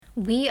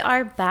We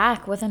are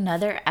back with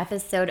another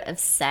episode of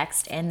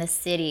Sex in the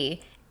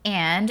City.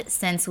 And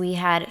since we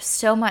had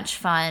so much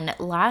fun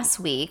last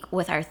week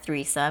with our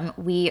threesome,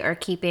 we are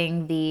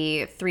keeping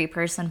the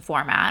three-person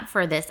format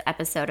for this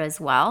episode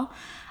as well.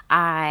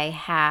 I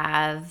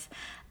have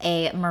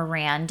a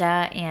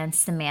Miranda and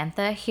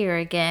Samantha here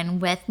again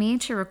with me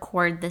to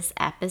record this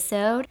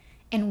episode.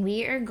 And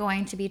we are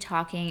going to be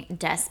talking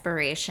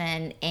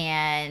desperation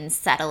and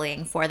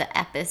settling for the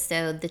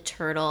episode, The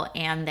Turtle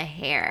and the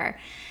Hare.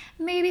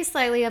 Maybe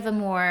slightly of a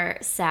more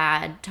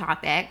sad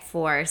topic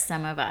for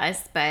some of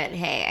us, but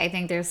hey, I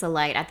think there's a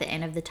light at the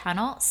end of the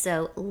tunnel,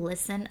 so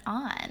listen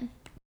on.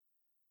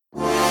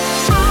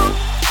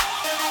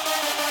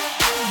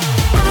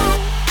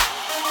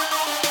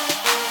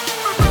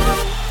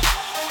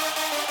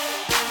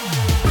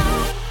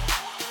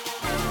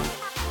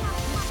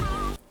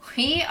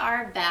 We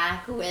are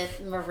back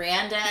with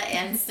Miranda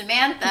and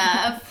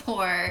Samantha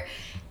for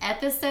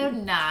episode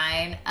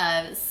 9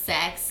 of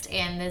Sex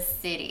in the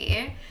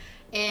City.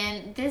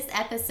 In this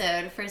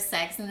episode for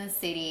Sex in the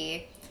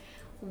City,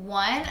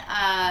 one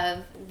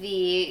of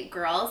the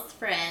girls'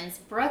 friends,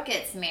 Brooke,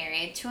 gets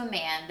married to a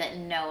man that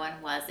no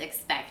one was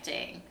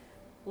expecting.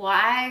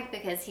 Why?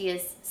 Because he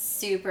is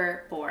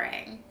super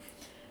boring.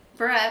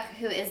 Brooke,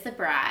 who is the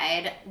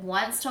bride,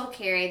 once told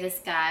Carrie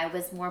this guy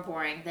was more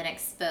boring than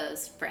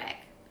exposed brick,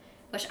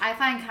 which I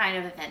find kind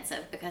of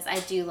offensive because I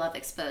do love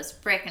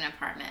exposed brick in an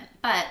apartment,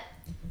 but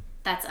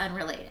that's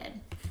unrelated.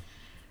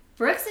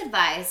 Brooke's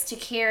advice to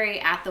Carrie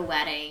at the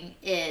wedding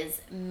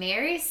is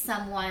marry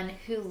someone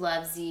who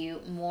loves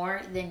you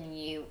more than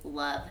you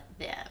love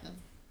them.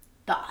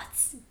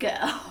 Thoughts? Go.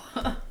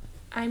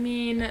 I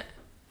mean,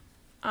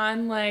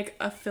 on like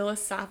a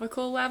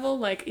philosophical level,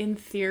 like in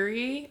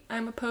theory,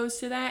 I'm opposed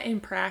to that. In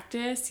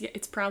practice, yeah,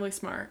 it's probably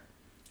smart.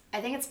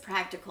 I think it's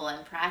practical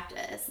in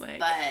practice, Like-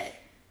 but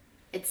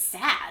it's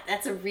sad.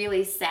 That's a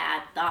really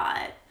sad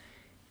thought.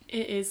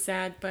 It is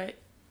sad, but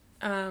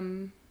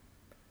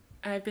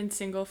I've been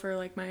single for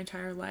like my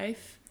entire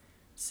life.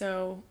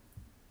 So,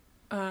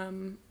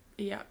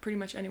 yeah, pretty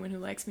much anyone who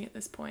likes me at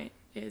this point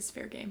is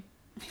fair game.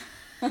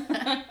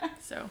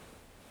 So,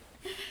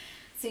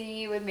 So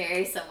you would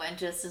marry someone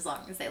just as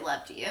long as they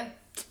loved you?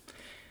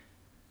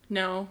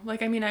 no,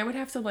 like, I mean, I would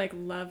have to like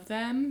love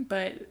them,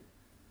 but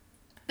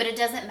But it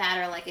doesn't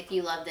matter, like, if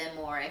you love them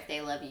more, if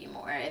they love you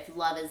more. If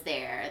love is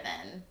there,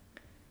 then...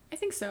 I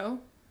think so.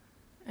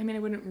 I mean, I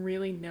wouldn't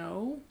really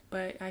know,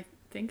 but I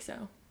think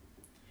so.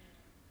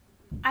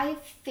 I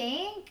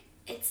think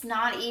it's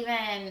not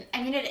even...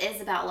 I mean, it is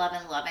about love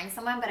and loving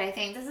someone, but I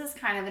think this is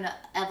kind of an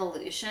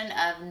evolution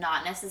of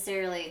not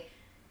necessarily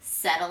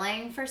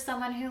settling for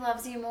someone who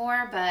loves you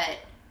more, but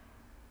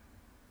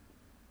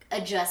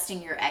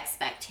adjusting your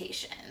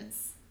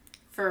expectations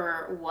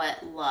for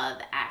what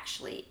love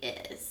actually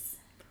is.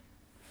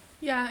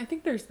 Yeah, I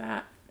think there's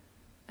that.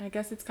 I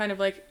guess it's kind of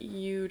like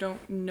you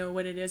don't know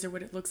what it is or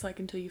what it looks like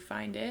until you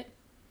find it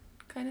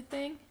kind of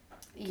thing.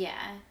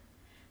 Yeah.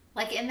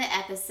 Like in the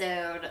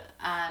episode,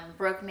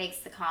 Brooke makes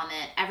the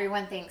comment,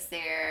 everyone thinks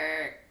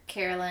they're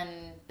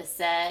Carolyn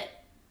Bessette,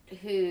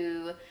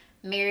 who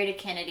married a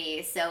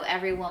Kennedy, so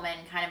every woman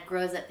kind of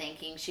grows up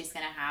thinking she's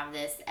going to have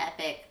this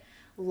epic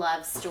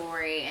love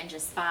story and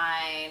just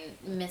find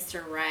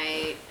Mr.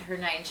 Right, her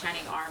knight in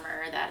shining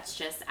armor, that's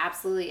just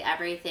absolutely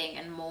everything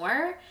and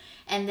more.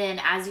 And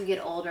then as you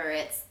get older,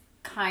 it's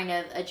kind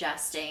of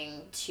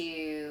adjusting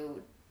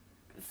to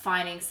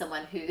finding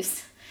someone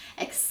who's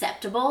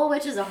acceptable,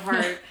 which is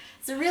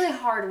it's a really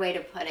hard way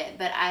to put it,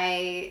 but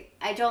I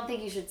don't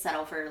think you should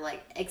settle for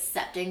like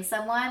accepting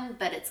someone,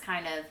 but it's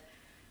kind of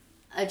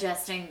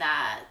adjusting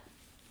that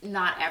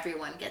not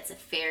everyone gets a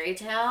fairy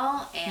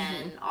tale,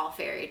 and all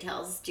fairy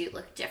tales do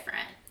look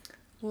different.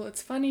 Well,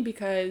 it's funny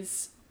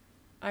because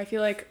I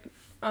feel like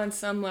on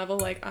some level,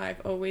 like I've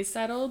always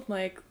settled.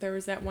 Like there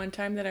was that one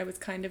time that I was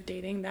kind of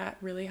dating that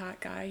really hot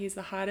guy. He's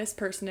the hottest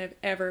person I've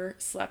ever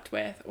slept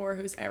with or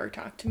who's ever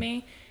talked to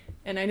me.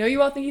 And I know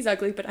you all think he's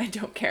ugly, but I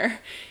don't care.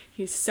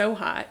 He's so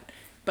hot.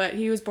 But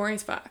he was boring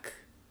as fuck.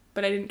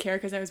 But I didn't care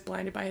because I was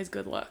blinded by his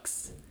good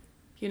looks.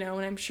 You know,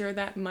 and I'm sure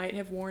that might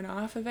have worn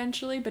off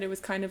eventually, but it was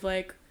kind of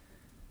like,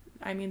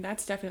 I mean,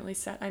 that's definitely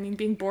set. I mean,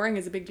 being boring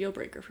is a big deal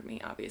breaker for me,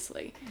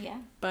 obviously. Yeah.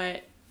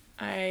 But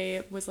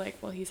I was like,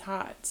 well, he's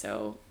hot,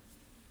 so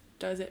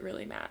does it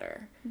really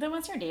matter? Then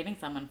once you're dating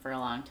someone for a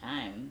long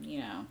time, you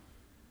know,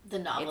 The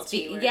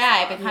novelty. it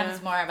wears becomes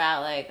off. more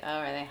about like, oh,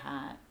 are they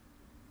hot?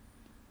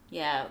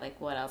 Yeah, like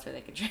what else are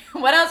they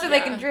what else are they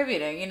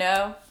contributing? You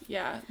know?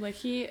 Yeah, like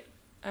I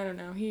don't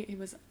know, he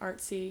was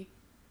artsy,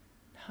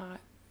 hot.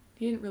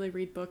 He didn't really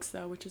read books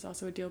though, which is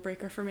also a deal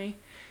breaker for me.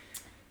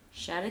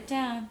 Shut it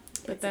down.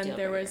 But It's a then deal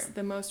there was breaker.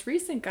 the most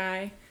recent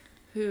guy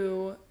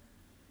who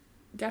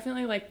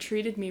definitely like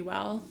treated me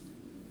well,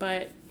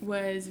 but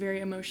was very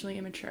emotionally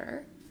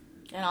immature.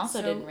 And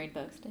also so- didn't read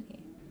books, did he?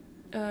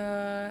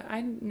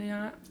 I'm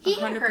not He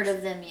had 100%, heard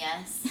of them,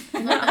 yes.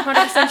 I'm not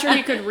 100% sure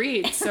he could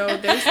read, so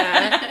there's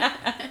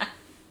that.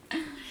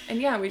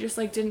 And yeah, we just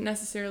like didn't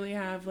necessarily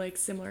have like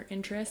similar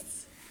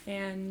interests,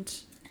 and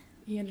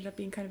he ended up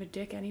being kind of a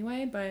dick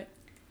anyway, but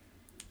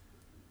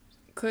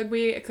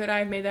could I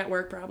have made that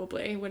work?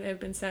 Probably. Would it have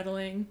been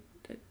settling?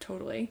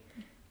 Totally.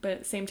 But at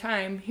the same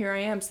time, here I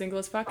am, single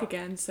as fuck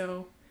again,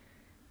 so,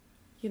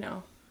 you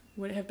know,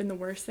 would it have been the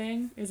worst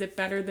thing? Is it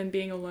better than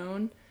being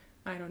alone?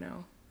 I don't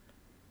know.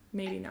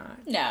 Maybe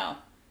not. No.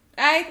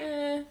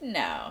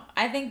 No.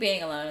 I think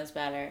being alone is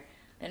better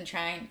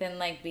than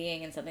like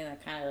being in something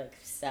that kind of like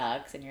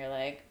sucks and you're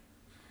like,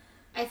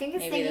 I think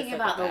it's maybe thinking this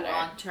about the would be better.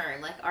 long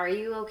term. Like, are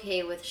you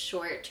okay with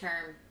short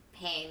term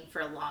pain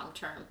for long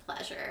term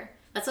pleasure?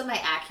 That's what my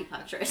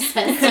acupuncturist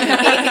says to me.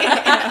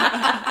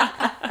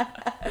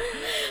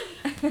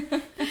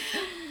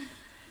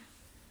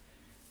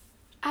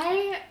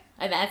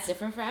 And that's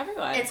different for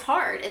everyone. It's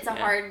hard. It's a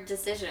hard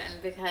decision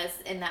because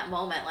in that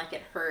moment, like,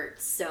 it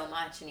hurts so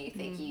much and you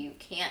think you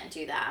can't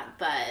do that.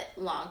 But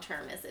long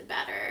term, is it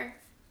better?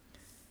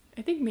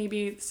 I think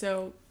maybe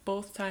so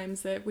both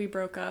times that we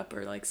broke up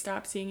or like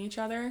stopped seeing each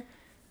other,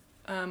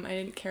 I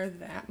didn't care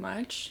that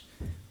much,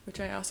 which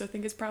I also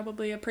think is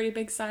probably a pretty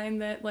big sign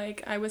that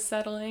like I was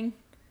settling.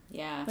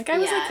 Yeah. Like I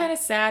was like kind of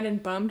sad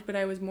and bummed, but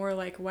I was more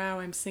like, wow,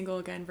 I'm single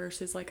again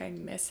versus like I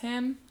miss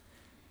him.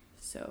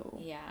 So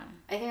yeah.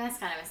 I think that's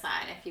kind of a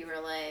sign. If you were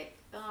like,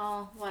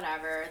 oh,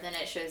 whatever, then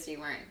it shows you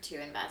weren't too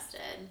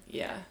invested.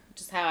 Yeah.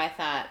 Just how I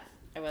thought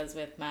I was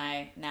with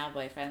my now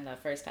boyfriend the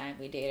first time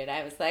we dated.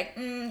 I was like,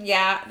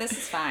 yeah, this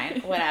is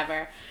fine,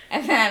 whatever.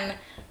 And then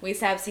we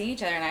stopped seeing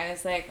each other and I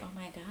was like, oh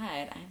my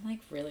God, I'm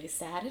like really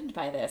saddened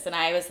by this. And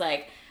I was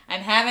like,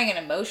 I'm having an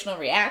emotional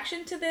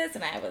reaction to this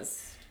and I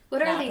was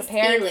not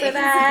prepared for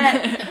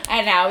that.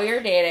 And now we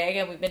are dating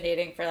and we've been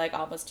dating for like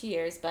almost 2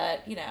 years,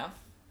 but you know,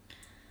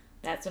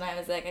 that's when I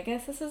was like, I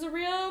guess this is a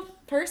real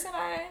person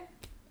I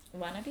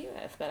want to be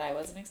with, but I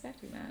wasn't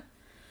expecting that.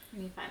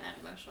 And you find that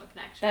emotional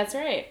connection. That's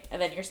right.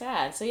 And then you're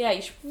sad. So yeah,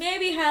 you should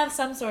maybe have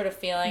some sort of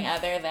feeling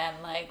other than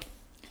like,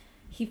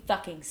 he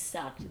fucking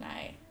sucked and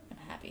I am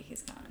happy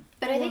he's gone.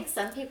 But I think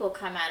some people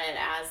come at it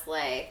as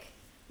like,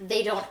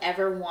 they don't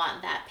ever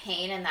want that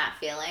pain and that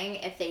feeling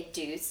if they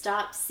do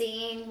stop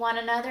seeing one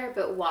another,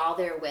 but while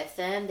they're with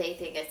them, they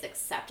think it's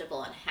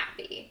acceptable and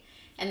happy.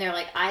 And they're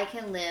like, I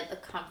can live a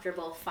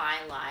comfortable,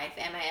 fine life.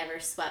 Am I ever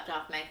swept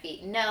off my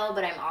feet? No,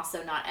 but I'm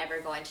also not ever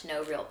going to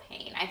know real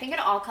pain. I think it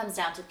all comes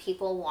down to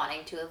people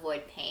wanting to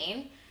avoid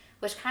pain,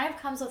 which kind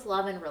of comes with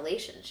love and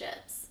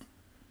relationships.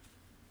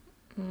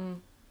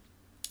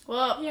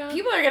 Well,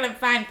 people are going to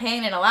find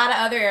pain in a lot of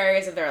other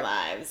areas of their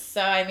lives.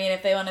 So, I mean,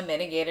 if they want to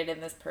mitigate it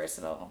in this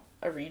personal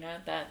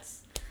arena,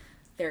 that's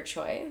their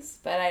choice.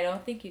 But I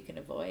don't think you can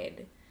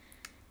avoid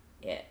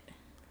it.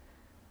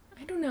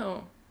 I don't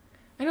know.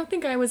 I don't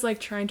think I was like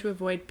trying to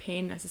avoid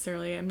pain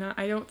necessarily.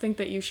 I don't think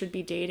that you should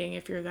be dating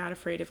if you're that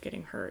afraid of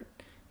getting hurt.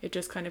 It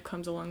just kind of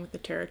comes along with the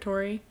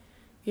territory.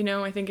 You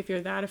know, I think if you're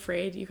that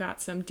afraid, you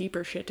got some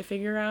deeper shit to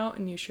figure out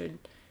and you should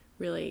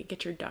really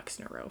get your ducks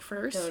in a row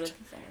first. Go to the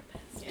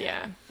therapist.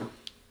 Yeah.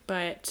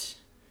 But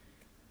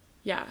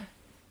yeah.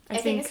 I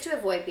think it's to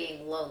avoid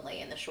being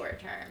lonely in the short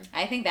term.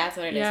 I think that's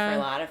what it is for a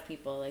lot of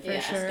people. Like, they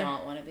just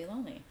don't want to be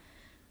lonely.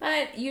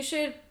 But you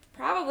should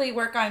probably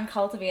work on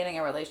cultivating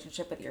a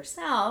relationship with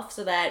yourself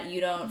so that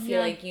you don't feel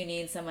like you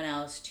need someone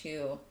else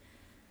to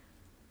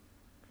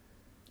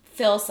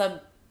fill some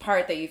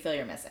part that you feel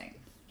you're missing.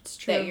 It's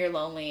true. That you're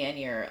lonely and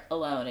you're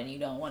alone and you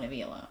don't want to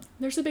be alone.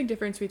 There's a big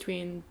difference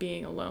between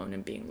being alone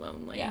and being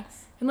lonely.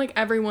 Yes. And like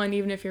everyone,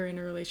 even if you're in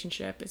a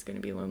relationship, is going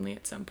to be lonely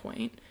at some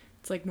point.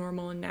 It's like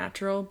normal and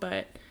natural,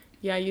 but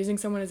yeah, using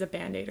someone as a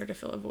band-aid or to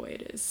fill a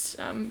void is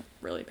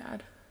really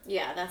bad.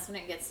 Yeah, that's when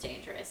it gets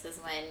dangerous, is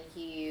when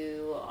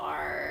you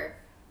are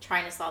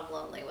trying to solve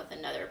lonely with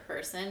another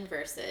person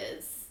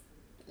versus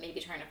maybe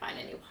trying to find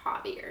a new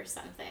hobby or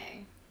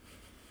something.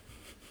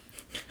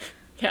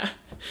 Yeah.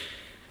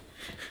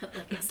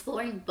 Like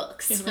exploring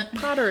books. Yeah, like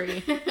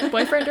pottery.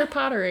 Boyfriend or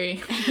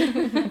pottery.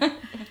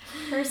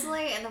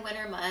 Personally, in the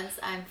winter months,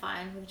 I'm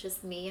fine with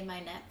just me and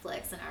my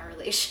Netflix and our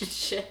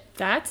relationship.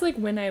 That's like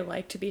when I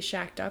like to be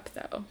shacked up,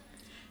 though.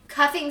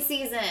 Cuffing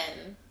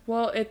season.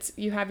 Well, it's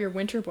you have your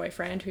winter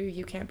boyfriend who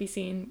you can't be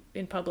seen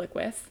in public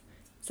with.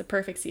 It's a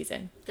perfect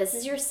season. This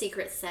is your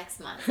secret sex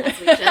month, as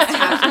we just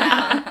talked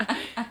about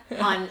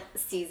on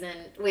season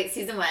 1,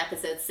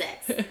 episode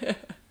 6.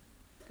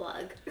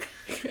 Plug.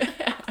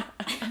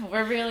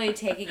 We're really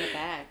taking it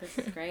back. This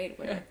is great.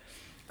 We're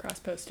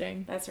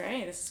cross-posting. That's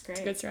right. This is great.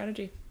 It's a good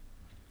strategy.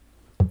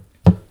 But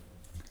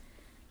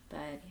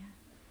yeah.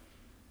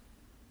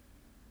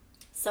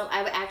 So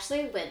I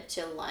actually went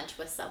to lunch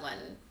with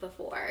someone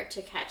before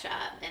to catch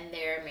up, and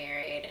they're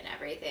married and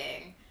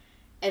everything.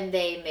 And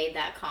they made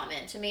that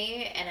comment to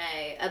me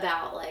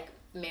about like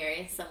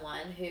marrying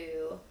someone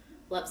who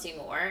loves you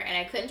more. And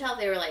I couldn't tell if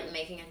they were like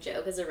making a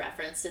joke as a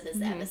reference to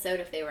this episode,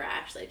 if they were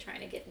actually trying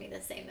to give me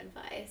the same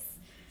advice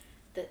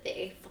that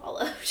they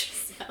followed.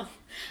 So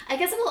I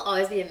guess it will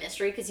always be a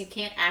mystery because you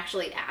can't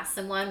actually ask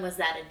someone, was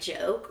that a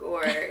joke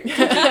or did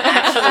you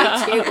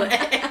actually do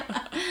it?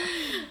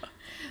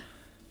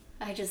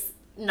 I just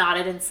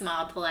nodded and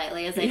smiled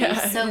politely as I do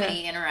so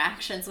many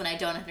interactions when I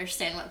don't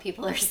understand what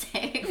people are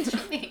saying to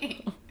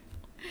me.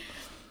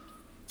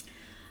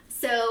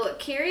 So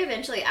Carrie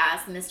eventually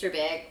asked Mr.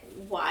 Big,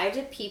 why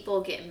do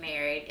people get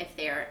married if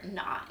they're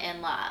not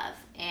in love?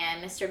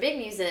 And Mr. Big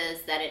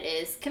muses that it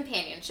is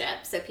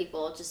companionship, so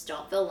people just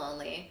don't feel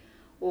lonely,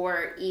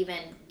 or even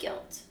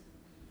guilt.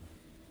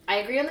 I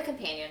agree on the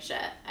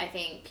companionship. I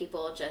think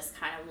people just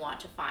kind of want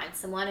to find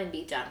someone and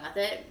be done with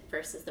it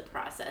versus the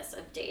process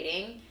of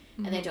dating,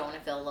 and they don't want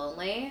to feel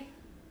lonely.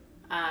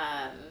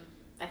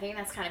 I think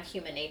that's kind of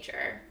human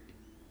nature.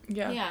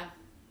 Yeah.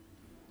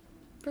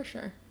 For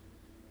sure.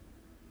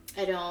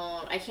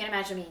 I can't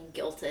imagine being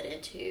guilted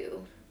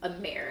into a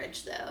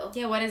marriage though.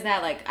 Yeah, what is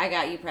that? Like, I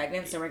got you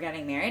pregnant, so we're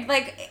getting married?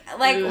 Like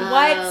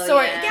what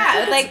sort?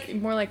 Yeah. Yeah, like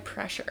It's more like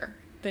pressure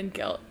than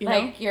guilt, you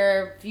like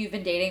know? you've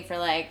been dating for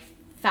like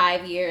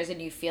 5 years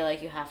and you feel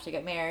like you have to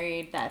get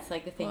married. That's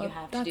like the thing you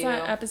have to do.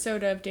 That's that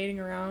episode of Dating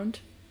Around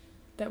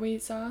that we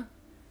saw.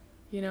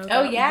 You know,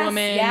 Oh, that yes,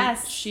 woman,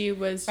 yes. she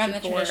was From the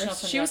divorced.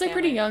 traditional She was like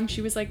pretty family. young.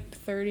 She was like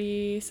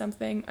 30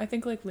 something. I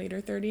think like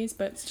later 30s,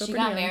 but still She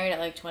pretty got young. married at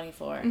like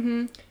 24.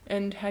 Mm-hmm.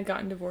 And had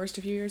gotten divorced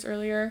a few years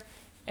earlier.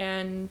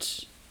 And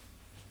It's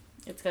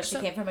because she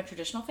came from a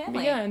traditional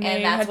family. yeah, and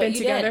they that's had what been you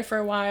together did. for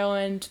a while,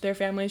 and their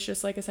families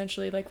just like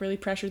essentially like really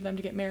pressured them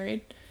to get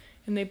married.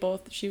 And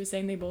she was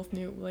saying they both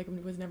knew like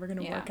it was never going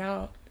to work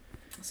out.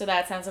 So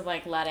that sense of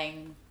like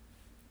letting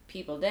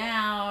people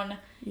down,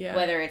 Yeah.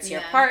 whether it's your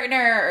Yeah.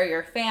 partner or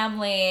your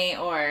family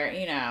or,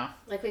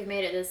 Like we've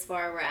made it this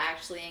far, we're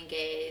actually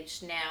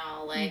engaged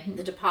now. Like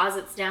the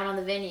deposit's down on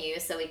the venue,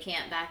 so we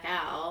can't back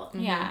out.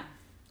 yeah.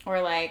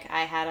 Or like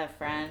I had a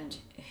friend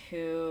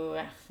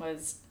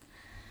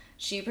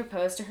she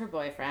proposed to her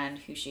boyfriend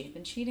who she had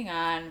been cheating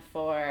on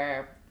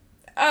for,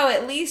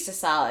 at least a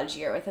solid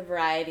year with a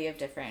variety of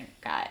different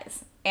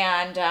guys.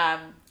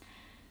 And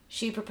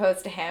she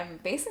proposed to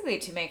him basically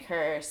to make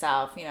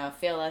herself,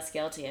 feel less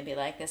guilty and be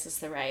like, this is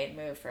the right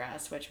move for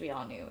us, which we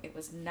all knew it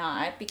was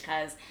not,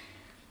 because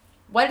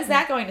what is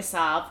that going to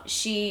solve?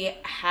 She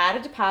had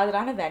a deposit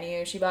on a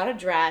venue. She bought a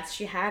dress.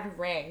 She had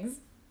rings.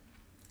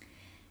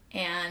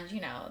 And,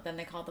 then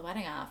they called the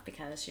wedding off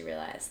because she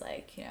realized,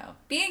 like,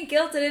 being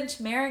guilted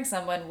into marrying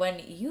someone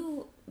when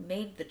you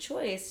made the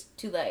choice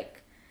to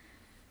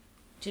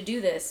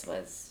do this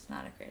was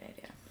not a great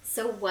idea.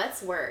 So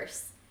what's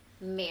worse?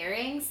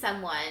 Marrying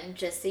someone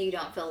just so you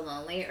don't feel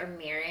lonely, or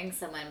marrying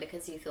someone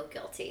because you feel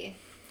guilty?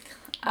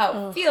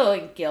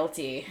 Feeling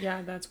guilty.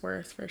 Yeah, that's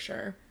worse for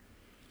sure.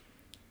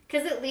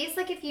 Because at least,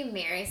 like, if you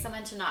marry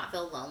someone to not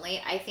feel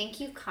lonely, I think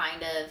you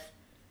kind of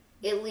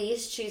at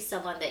least choose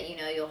someone that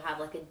you'll have,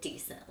 like, a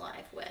decent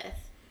life with.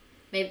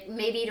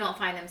 Maybe you don't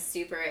find them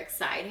super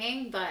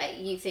exciting, but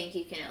you think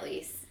you can at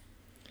least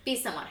be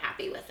somewhat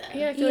happy with them.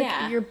 Yeah, I feel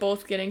like you're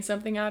both getting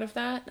something out of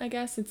that, I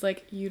guess. It's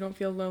like you don't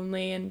feel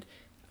lonely, and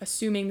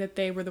assuming that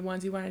they were the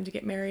ones who wanted to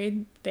get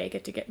married, they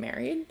get to get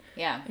married.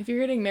 Yeah. If you're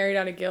getting married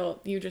out of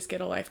guilt, you just get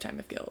a lifetime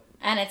of guilt.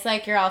 And it's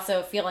like you're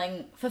also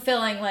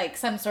fulfilling like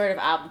some sort of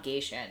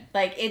obligation.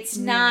 Like it's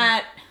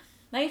not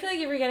you feel like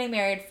if you're getting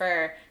married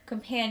for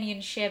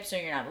companionships or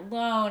you're not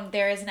alone,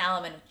 there is an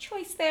element of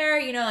choice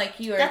there. Like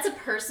you are. That's a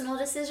personal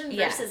decision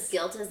versus Yes.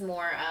 guilt is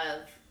more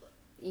of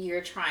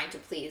you're trying to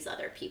please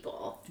other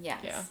people.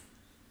 Yes. Yeah.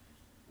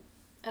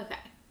 Okay,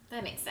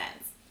 that makes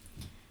sense.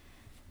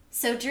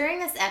 So during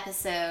this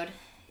episode,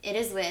 it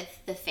is with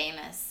the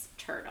famous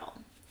turtle.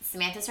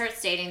 Samantha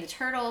starts dating the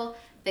turtle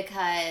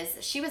because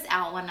she was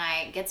out one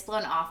night, gets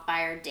blown off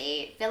by her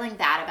date, feeling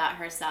bad about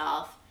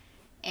herself.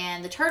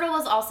 And the turtle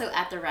was also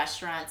at the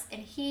restaurants,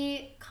 and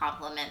he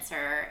compliments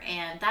her,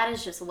 and that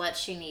is just what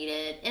she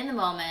needed in the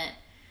moment.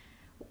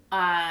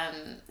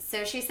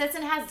 So she sits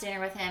and has dinner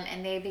with him,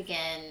 and they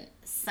begin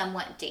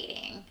somewhat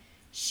dating.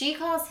 She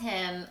calls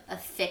him a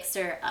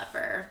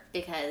fixer-upper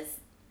because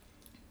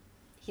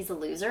he's a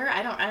loser.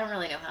 I don't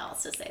really know how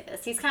else to say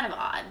this. He's kind of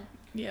odd.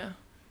 Yeah.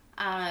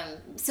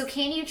 So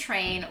can you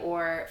train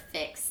or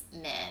fix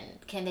men?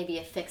 Can they be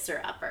a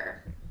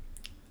fixer-upper?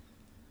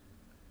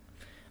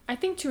 I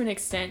think to an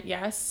extent,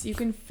 yes. You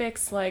can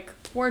fix like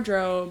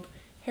wardrobe,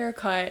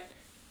 haircut,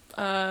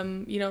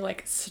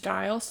 like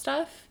style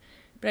stuff.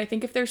 But I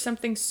think if there's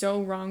something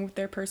so wrong with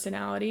their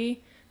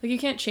personality, like you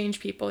can't change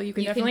people. You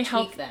can definitely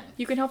help them.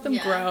 You can help them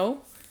grow,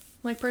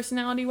 like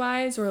personality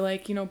wise, or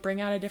like,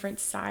 bring out a different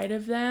side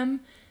of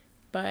them.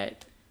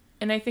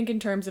 And I think in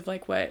terms of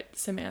like what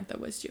Samantha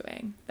was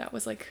doing, that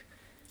was like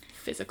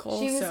physical.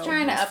 She was so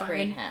trying to it was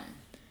upgrade fine. him.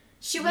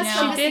 She was No.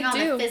 focusing She did on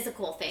do. the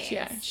physical things.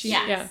 Yeah.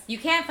 Yes. You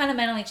can't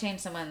fundamentally change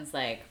someone's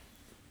like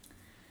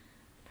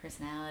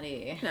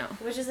personality. No.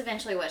 Which is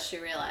eventually what she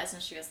realized,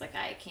 and she was like,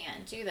 I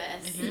can't do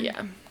this.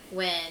 Yeah.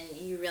 When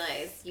you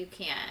realize you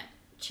can't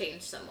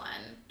change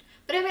someone.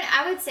 But I mean,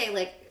 I would say,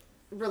 like,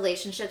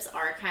 relationships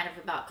are kind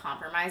of about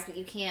compromise, but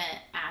you can't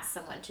ask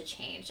someone to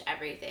change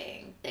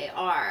everything they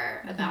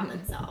are about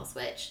themselves,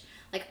 which,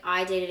 like,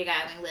 I dated a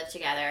guy and we lived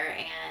together,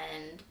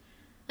 and,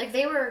 like,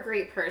 they were a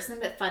great person,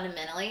 but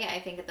fundamentally, I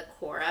think at the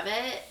core of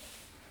it,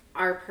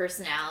 our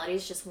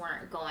personalities just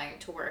weren't going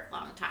to work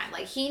long time.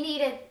 Like, he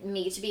needed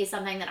me to be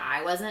something that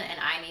I wasn't, and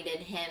I needed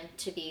him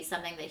to be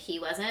something that he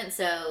wasn't,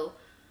 so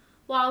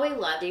while we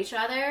loved each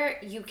other,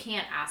 you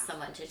can't ask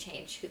someone to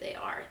change who they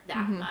are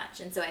that much.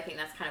 And so I think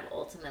that's kind of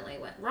ultimately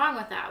went wrong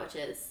with that, which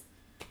is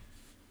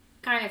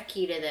kind of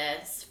key to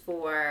this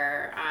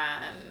for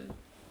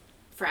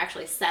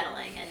actually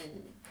settling.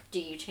 And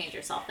do you change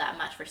yourself that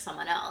much for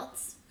someone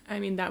else? I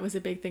mean, that was a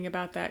big thing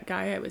about that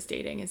guy I was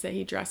dating, is that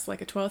he dressed like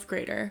a 12th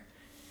grader.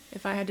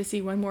 If I had to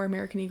see one more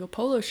American Eagle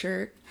polo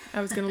shirt,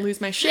 I was going to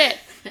lose my shit.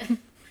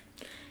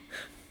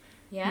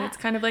 Yeah. And it's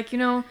kind of like,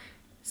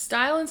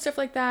 style and stuff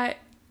like that,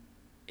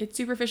 it's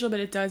superficial,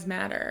 but it does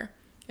matter.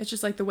 It's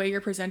just like the way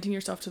you're presenting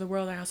yourself to the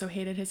world. I also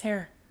hated his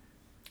hair.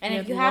 And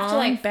if you long, have to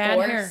like bad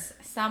force hair.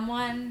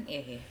 someone,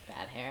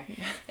 bad hair.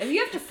 Yeah. If you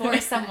have to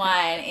force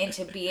someone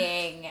into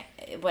being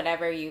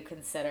whatever you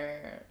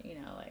consider,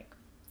 like,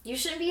 you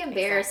shouldn't be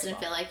embarrassed and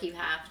feel like you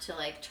have to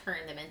like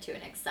turn them into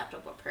an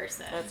acceptable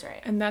person. That's right.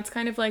 And that's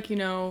kind of like,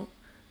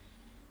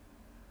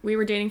 we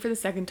were dating for the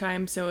second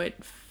time, so it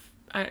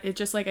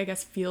just like, I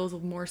guess, feels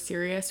more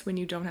serious when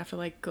you don't have to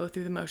like go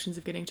through the motions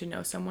of getting to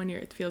know someone.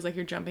 It feels like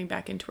you're jumping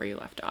back into where you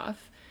left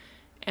off.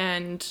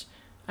 And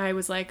I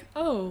was like,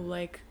 oh,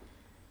 like,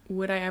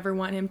 would I ever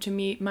want him to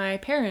meet my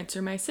parents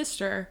or my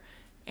sister?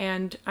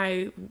 And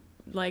I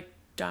like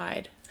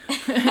died.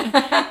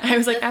 I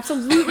was like,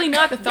 absolutely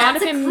not. The thought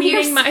of him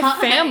meeting my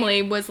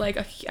family was like,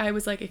 I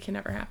was like, it can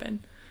never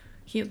happen.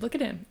 Look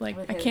at him.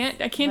 Like, I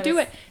can't do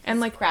it.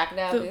 And like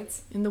crocodile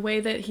boots. In the way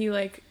that he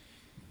like,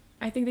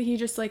 I think that he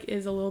just like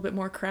is a little bit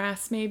more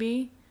crass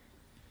maybe.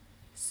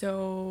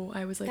 So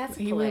I was like, that's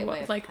a polite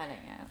way of putting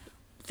it.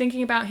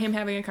 Thinking about him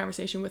having a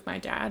conversation with my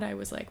dad, I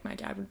was like, my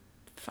dad would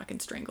fucking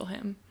strangle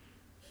him.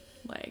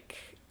 Like,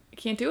 I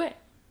can't do it.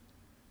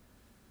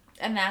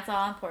 And that's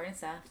all important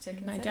stuff to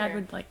consider. My dad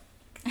would like,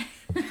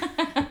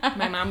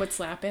 my mom would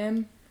slap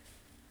him.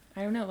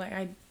 I don't know, like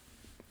I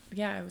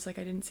was like,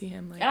 I didn't see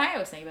him like. And I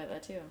always think about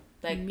that too.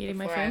 Like meeting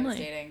my before family. I was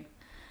dating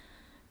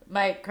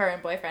my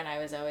current boyfriend, I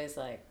was always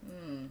like,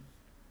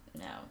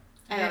 no,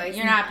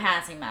 you're not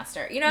passing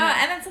muster,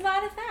 Yeah. And it's a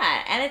lot of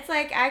that. And it's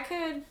like I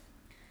could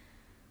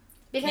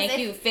make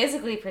you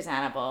physically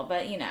presentable,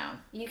 but you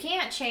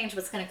can't change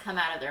what's going to come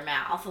out of their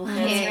mouth. Like.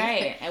 That's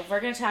right. And we're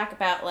going to talk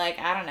about like,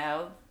 I don't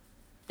know,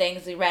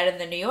 things we read in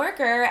the New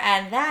Yorker,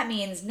 and that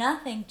means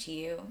nothing to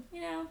you.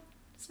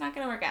 It's not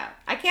going to work out.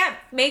 I can't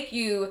make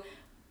you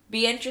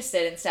be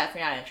interested in stuff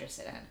you're not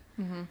interested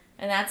in. Mm-hmm.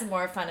 And that's a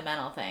more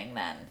fundamental thing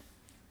than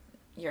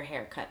your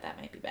haircut that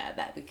might be bad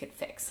that we could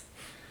fix.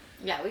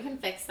 Yeah, we can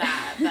fix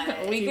that.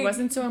 But he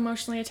wasn't so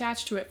emotionally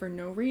attached to it for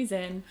no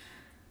reason.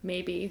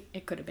 Maybe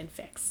it could have been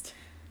fixed.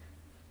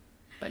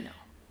 But no.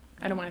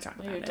 I don't want to talk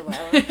about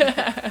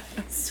it.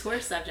 Sore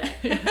subject.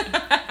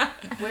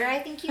 Where I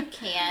think you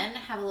can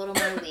have a little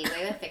more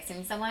leeway with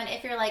fixing someone,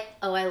 if you're like,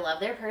 oh, I love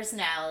their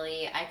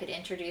personality, I could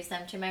introduce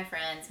them to my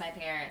friends, my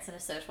parents in a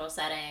social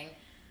setting.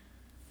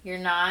 You're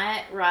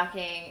not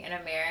rocking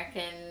an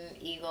American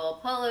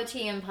Eagle polo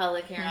tee in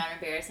public, you're not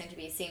embarrassing to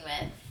be seen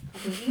with. I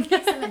think you can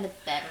fix them in the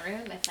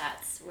bedroom if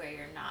that's where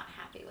you're not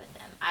happy with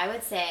them. I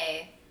would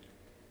say,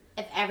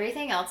 if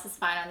everything else is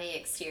fine on the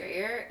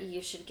exterior,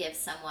 you should give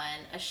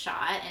someone a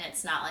shot, and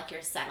it's not like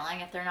you're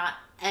settling. If they're not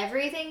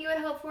everything you would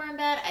hope for in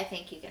bed, I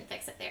think you can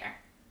fix it there.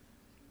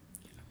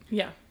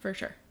 Yeah, for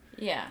sure.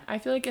 Yeah. I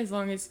feel like as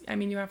long as,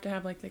 you have to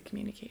have like the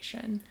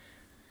communication.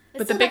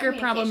 But the bigger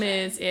problem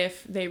is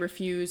if they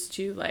refuse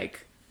to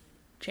like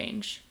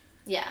change.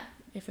 Yeah.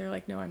 If they're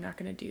like, no, I'm not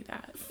going to do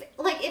that.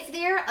 Like, if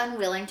they're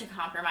unwilling to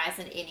compromise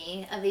in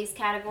any of these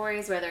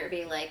categories, whether it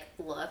be, like,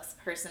 looks,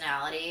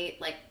 personality,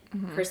 like,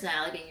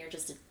 personality being you're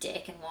just a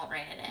dick and won't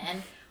rein it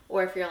in,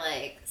 or if you're,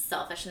 like,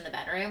 selfish in the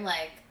bedroom,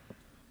 like,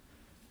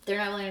 they're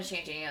not willing to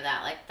change any of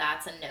that. Like,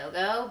 that's a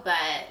no-go,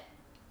 but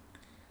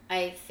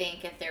I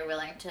think if they're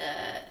willing to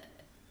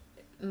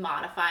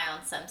modify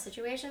on some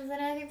situations, then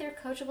I think they're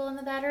coachable in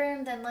the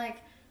bedroom, then, like,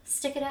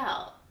 stick it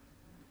out.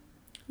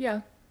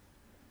 Yeah.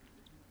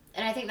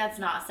 And I think that's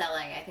not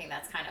selling. I think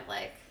that's kind of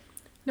like...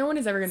 No one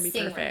is ever going to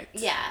be perfect.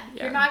 Yeah.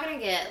 You're not going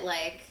to get,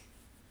 like,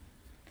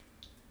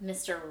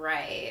 Mr.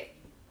 Right,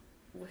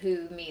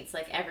 who meets,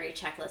 like, every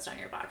checklist on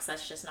your box.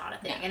 That's just not a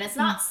thing. And it's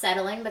not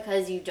settling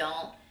because you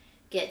don't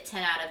get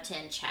 10 out of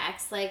 10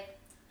 checks. Like,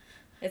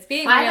 it's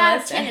being 5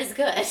 realistic. out of 10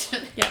 is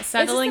good. Yeah,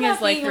 settling is,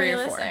 like, 3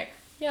 realistic. or 4.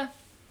 Yeah.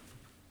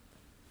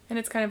 And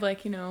it's kind of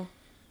like,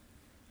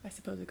 I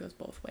suppose it goes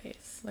both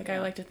ways. Like, I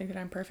like to think that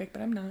I'm perfect,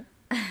 but I'm not.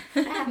 I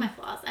have my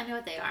flaws. I know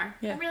what they are.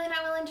 Yeah. I'm really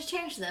not willing to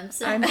change them.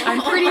 So I'm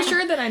pretty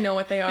sure that I know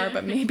what they are,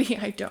 but maybe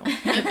I don't.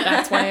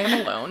 That's why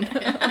I'm alone.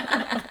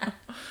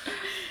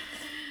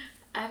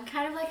 I'm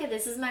kind of like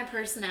this is my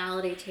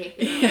personality, take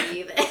it or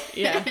leave it.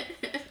 Yeah.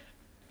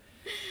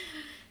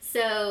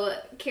 So,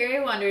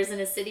 Carrie wonders,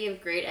 in a city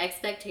of great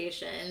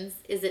expectations,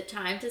 is it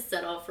time to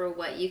settle for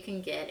what you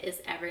can get?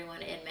 Is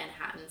everyone in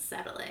Manhattan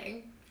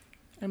settling?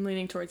 I'm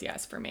leaning towards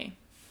yes for me.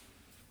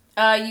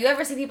 You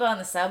ever see people on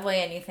the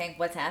subway and you think,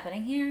 what's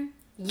happening here?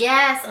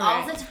 Yes,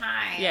 all Right. the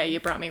time. Yeah, you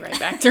brought me right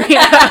back to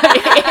reality.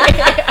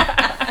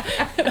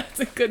 That's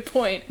a good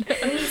point.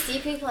 When you see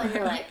people and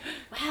you're like,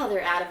 wow,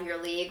 they're out of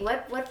your league.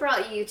 What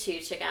brought you two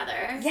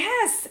together?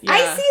 Yes, Yeah.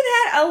 I see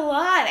that a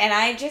lot, and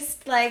I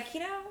just like,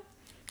 you know.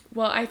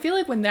 Well, I feel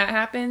like when that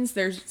happens,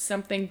 there's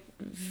something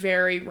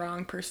very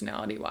wrong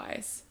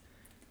personality-wise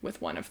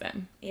with one of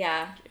them.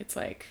 Yeah. It's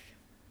like,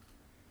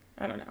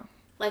 I don't know.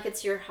 Like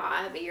it's you're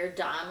hot, but you're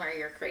dumb or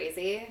you're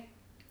crazy.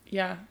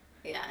 Yeah.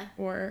 Yeah.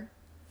 Or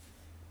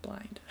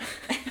blind.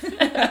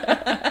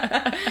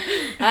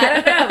 I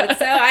don't know, but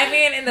so I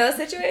mean, in those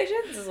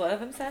situations, is one of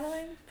them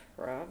settling?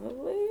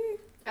 Probably.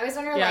 I always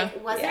wonder, Yeah.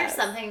 like, was Yes.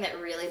 there something that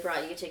really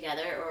brought you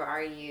together, or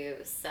are you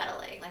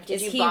settling? Like, did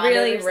Is you he bond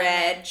really over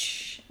something?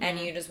 rich and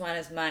you just want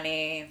his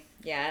money?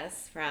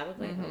 Yes,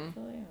 probably,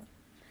 hopefully.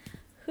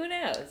 Who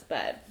knows,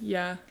 but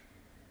Yeah.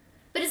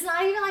 But it's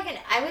not even like an.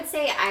 I would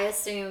say I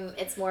assume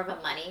it's more of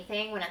a money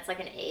thing when it's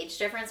like an age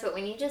difference. But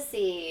when you just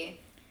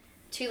see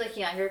two like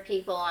younger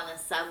people on the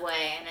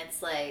subway and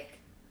it's like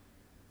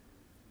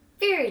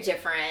very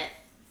different,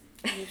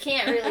 you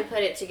can't really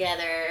put it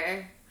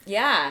together.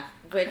 yeah,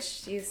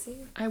 which you see.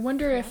 I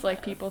wonder if,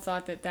 like, people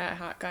thought that that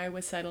hot guy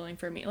was settling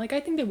for me. Like, I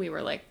think that we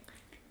were, like,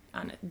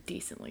 on a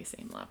decently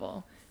same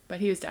level. But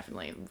he was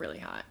definitely really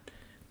hot.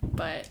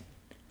 But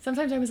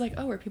sometimes I was like,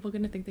 oh, are people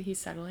going to think that he's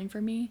settling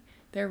for me?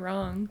 They're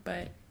wrong,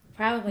 but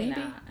Probably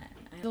maybe. not.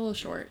 He's a little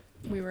short.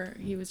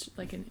 He was,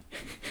 like, an...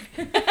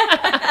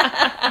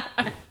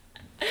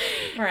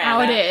 Miranda.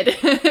 outed.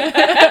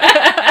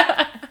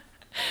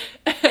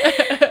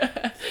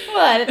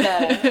 What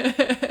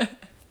the?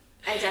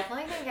 I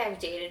definitely think I've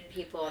dated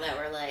people that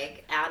were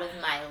like out of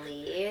my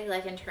league,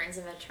 like in terms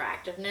of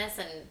attractiveness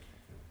and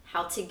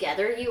how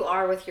together you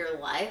are with your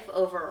life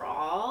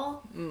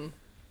overall. And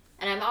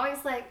I'm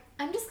always like,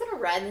 I'm just gonna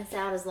ride this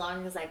out as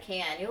long as I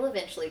can. You'll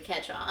eventually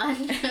catch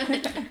on.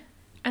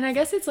 And I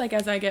guess it's like,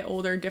 as I get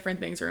older, different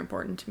things are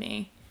important to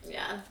me.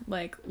 Yeah.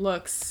 Like,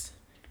 looks,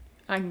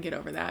 I can get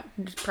over that.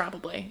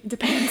 Probably. It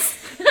depends.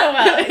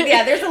 Well,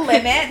 yeah, there's a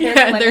limit.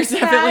 There's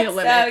definitely a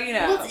limit. So, you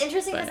know. Well, it's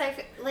interesting because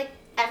like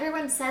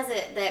everyone says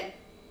it that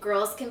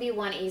girls can be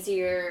won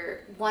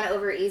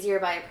over easier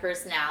by a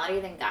personality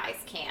than guys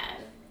can,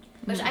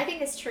 which I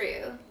think is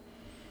true.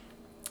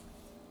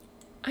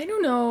 I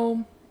don't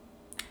know.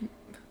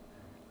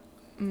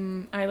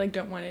 I, like,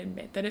 don't want to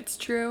admit that it's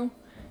true.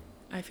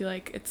 I feel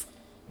like it's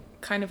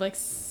kind of, like,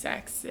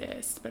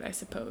 sexist, but I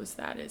suppose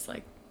that is,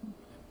 like,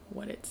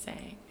 what it's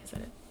saying. Is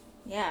that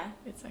Yeah,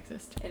 it's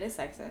sexist? it is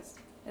sexist.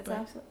 It's But-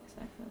 absolutely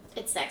sexist.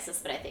 It's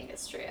sexist, but I think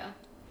it's true.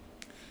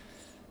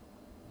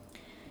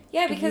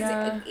 Yeah, because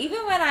Yeah.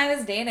 even when I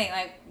was dating,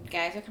 like,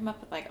 guys would come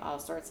up with, like, all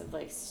sorts of,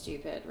 like,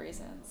 stupid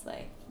reasons.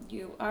 Like,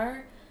 you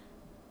are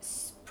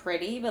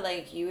pretty, but,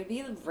 like, you would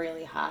be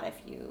really hot if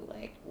you,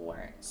 like,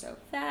 weren't so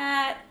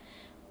fat.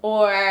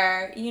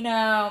 Or, you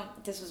know,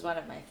 this was one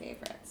of my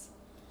favorites.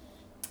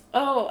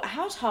 Oh,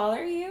 how tall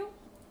are you?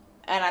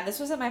 And this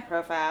was in my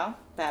profile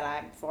that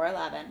I'm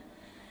 4'11".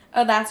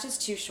 Oh, that's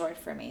just too short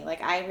for me.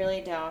 Like, I really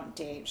don't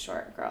date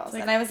short girls.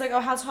 Like- and I was like, oh,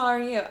 how tall are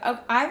you? Oh,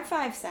 I'm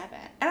 5'7".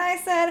 And I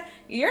said,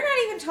 you're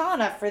not even tall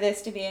enough for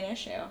this to be an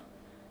issue.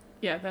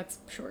 Yeah, that's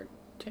short,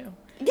 too.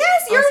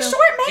 Yes, you're Also, a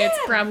short man. It's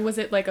probably, was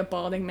it, like, a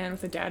balding man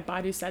with a dad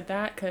bod who said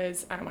that?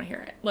 Because I don't want to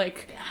hear it.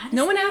 Like,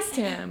 no one asked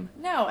him.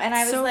 No, and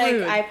I was So like,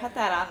 rude. I put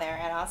that on there,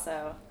 and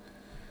also,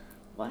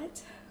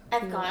 what?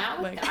 I've gone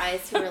out with Like-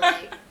 guys who are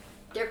like,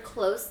 they're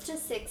close to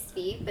 6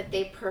 feet, but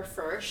they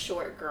prefer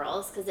short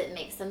girls because it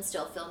makes them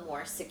still feel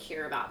more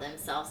secure about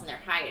themselves and their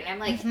height. And I'm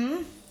like,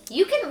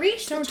 you can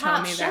reach Don't the tell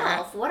top me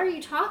shelf. that. What are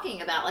you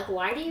talking about? Like,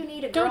 why do you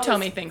need a girl? Don't tell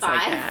me who's things like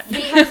 5 that.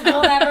 feet? Because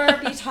we'll never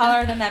be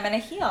taller than them in a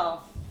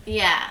heel.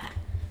 Yeah.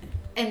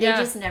 And they Yeah.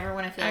 just never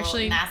want to feel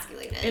Actually,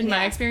 emasculated. In my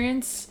Yeah.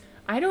 experience,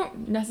 I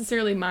don't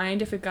necessarily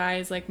mind if a guy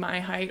is, like, my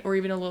height or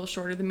even a little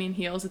shorter than me in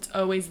heels. It's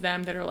always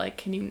them that are like,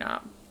 can you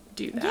not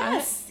do that?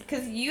 Yes,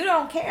 because you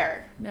don't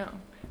care. No.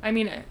 I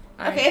mean,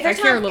 I Okay,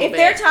 care a little if bit.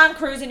 they're Tom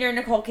Cruise and you're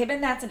Nicole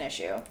Kidman, that's an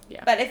issue.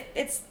 Yeah. But if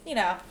it's, you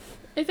know,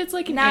 If it's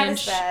like an not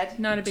inch, as bad,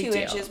 not a big 2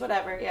 deal. inches,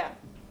 whatever, yeah.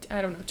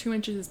 I don't know, 2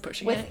 inches is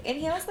pushing With it. in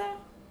heels though,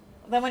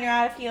 then when you're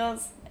out of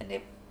heels and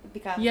it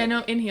becomes Yeah, like, no,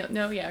 in heel.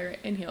 No, yeah, right,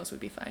 in heels would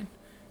be fine.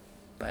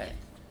 But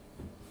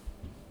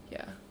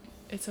yeah,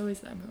 it's always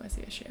them who has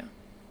the issue.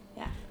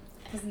 yeah,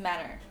 doesn't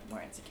matter.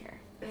 More insecure.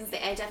 I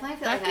definitely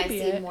feel That like I could be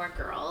see it. more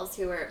girls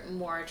who are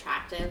more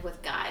attractive with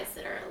guys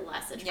that are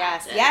less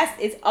Yes, attractive. yes,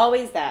 it's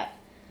always that.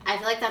 I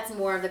feel like that's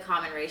more of the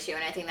common ratio,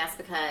 and I think that's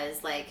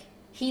because, like,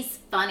 he's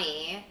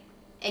funny,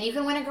 and you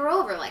can win a girl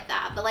over like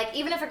that. But, like,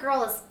 even if a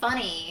girl is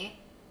funny,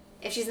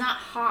 if she's not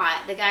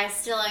hot, the guy's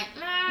still like,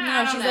 I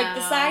No, don't she's like the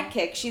know."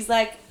 sidekick. She's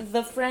like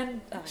the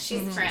friend.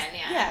 She's the friend,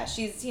 yeah. Yeah,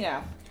 she's, you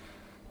know,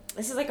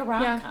 this is like a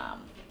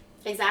rom-com.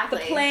 The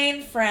Exactly.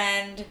 plain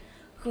friend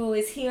who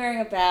is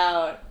hearing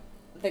about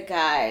the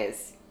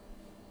guy's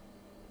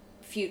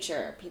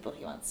future people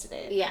he wants to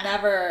date. Yeah.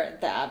 Never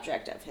the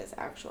object of his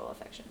actual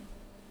affection.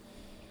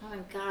 Oh my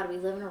god, we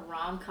live in a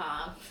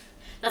rom-com.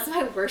 That's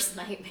my worst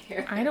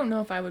nightmare. I don't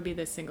know if I would be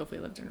this single if we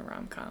lived in a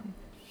rom-com.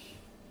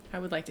 I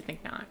would like to think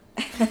not.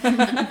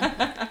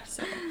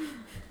 So.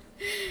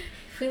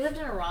 If we lived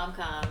in a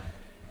rom-com,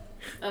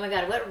 oh my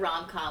god, what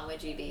rom-com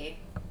would you be?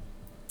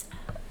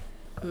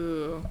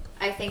 Ooh.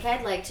 I think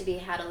I'd like to be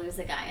How to Lose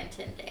a Guy in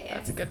 10 Days.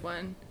 That's a good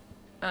one.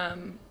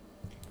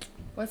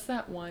 What's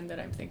that one that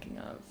I'm thinking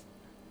of?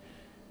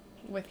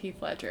 With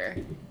Heath Ledger.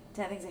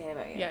 10 Things I Hate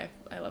About You. Yeah,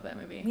 I love that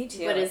movie. Me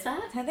too. What is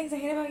that? 10 Things I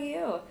Hate About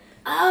You.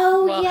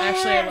 Oh, well, yes!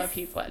 actually, I love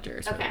Heath Ledger.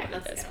 Is Okay, what it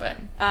is, that's but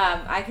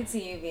I could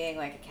see you being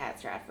like a Cat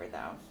Stratford,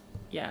 though.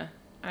 yeah,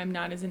 I'm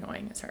not as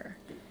annoying as her,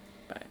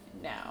 but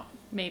No.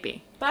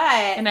 maybe. But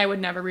And I would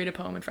never read a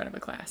poem in front of a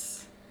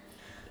class.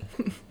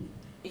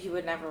 you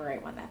would never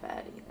write one that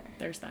bad either.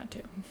 There's that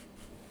too.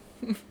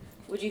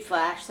 Would you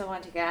flash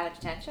someone to get out of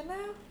detention,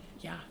 though?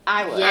 Yeah.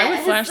 I would. Yes. I would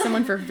flash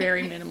someone for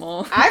very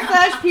minimal. I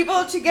flashed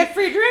people to get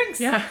free drinks.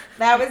 Yeah.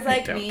 That was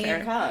like Don't me care.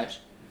 in college.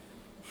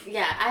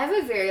 Yeah, I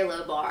have a very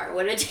low bar.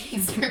 What it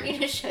takes for me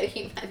to show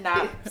you my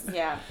Not, boobs.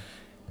 yeah.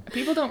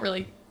 People don't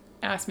really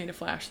ask me to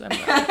flash them. Though.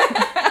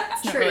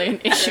 It's not True. really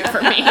an issue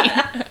for me.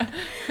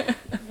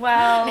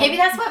 Well, Maybe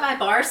that's why my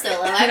bar's so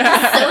low. I'm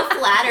just so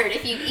flattered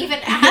if you even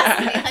ask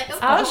me. Like, of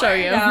I'll course. show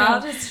you. No,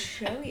 I'll just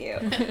show you.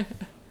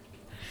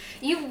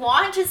 You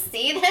want to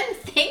see them?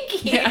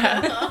 Thank you.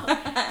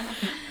 Yeah.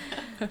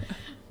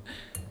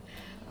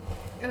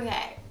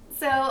 Okay.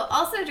 So,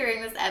 also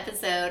during this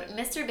episode,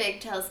 Mr. Big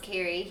tells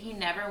Carrie he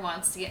never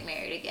wants to get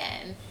married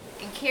again.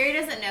 And Carrie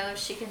doesn't know if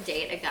she can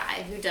date a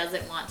guy who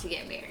doesn't want to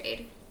get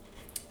married.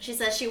 She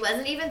says she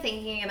wasn't even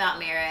thinking about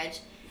marriage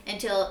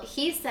until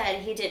he said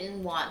he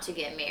didn't want to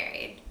get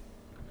married.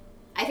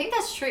 I think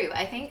that's true.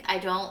 I think I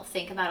don't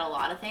think about a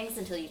lot of things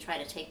until you try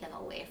to take them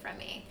away from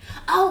me.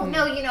 Oh,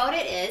 no, you know what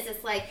it is?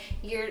 It's like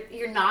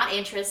you're not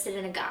interested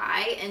in a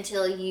guy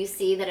until you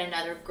see that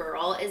another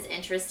girl is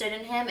interested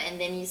in him,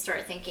 and then you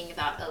start thinking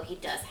about, oh, he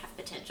does have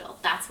potential.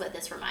 That's what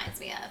this reminds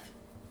me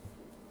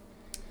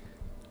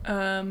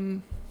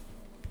of.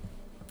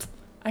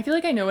 I feel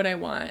like I know what I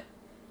want.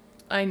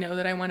 I know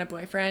that I want a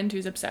boyfriend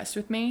who's obsessed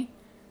with me.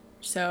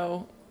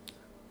 So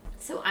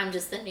I'm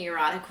just the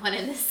neurotic one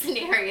in this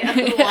scenario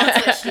who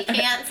wants what she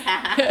can't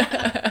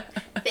have.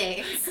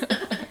 Thanks.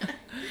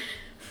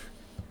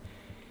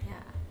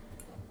 Yeah.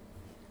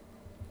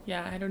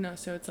 yeah, I don't know.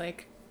 So it's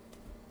like,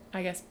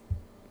 I guess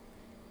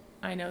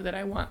I know that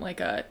I want like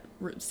a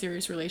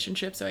serious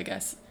relationship. So I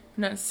guess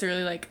I'm not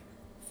necessarily like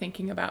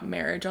thinking about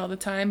marriage all the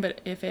time. But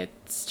if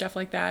it's stuff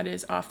like that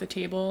is off the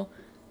table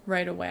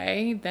right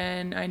away,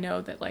 then I know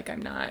that like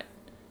I'm not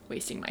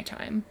wasting my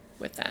time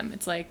with them.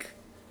 It's like,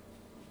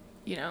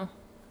 you know,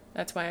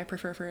 that's why I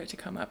prefer for it to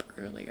come up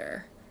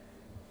earlier.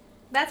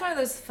 That's one of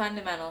those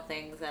fundamental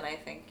things that I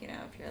think, you know,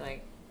 if you're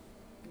like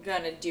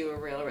gonna do a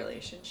real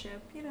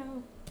relationship, you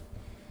know,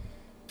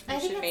 I you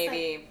think should it's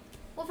maybe.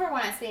 Well, for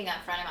one, I'm speaking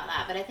up front about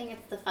that, but I think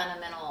it's the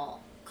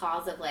fundamental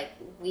cause of like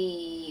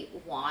we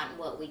want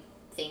what we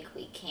think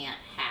we can't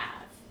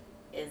have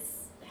is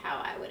how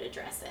I would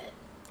address it.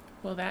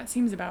 Well, that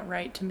seems about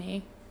right to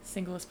me.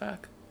 Single as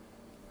fuck.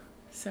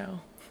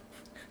 So.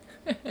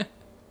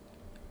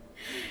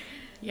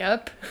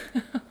 Yep.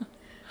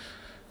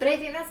 But I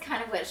think that's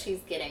kind of what she's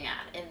getting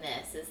at in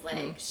this is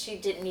like she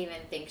didn't even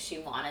think she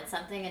wanted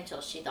something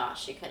until she thought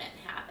she couldn't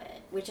have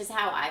it, which is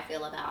how I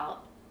feel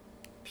about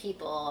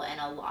people and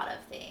a lot of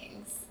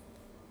things,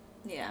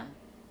 Yeah.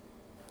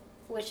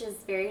 which is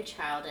very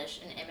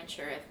childish and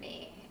immature of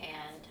me,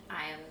 and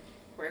I am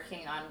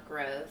working on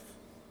growth,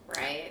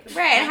 right?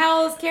 Right.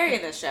 How old is Carrie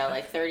in this show?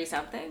 Like 30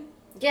 something?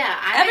 Yeah,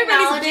 I'm Everybody's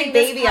a acknowledging big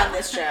baby this on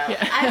this show. Yeah.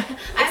 I'm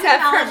Except for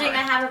acknowledging Mark.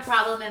 I have a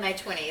problem in my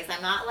 20s.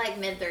 I'm not like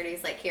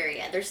mid-30s like Carrie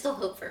yet. There's still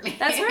hope for me.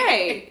 That's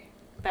right.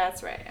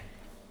 That's right.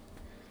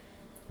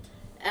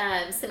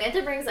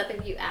 Samantha brings up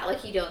if you act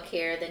like you don't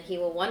care, then he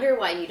will wonder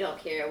why you don't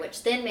care,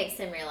 which then makes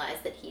him realize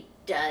that he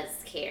does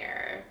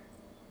care.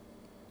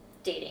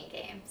 Dating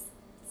games.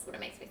 That's what it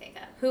makes me think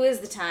of. Who is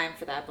the time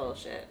for that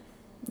bullshit?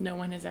 No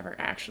one has ever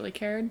actually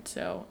cared,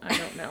 so I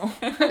don't know.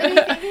 But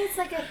I think it's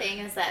like a thing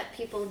is that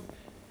people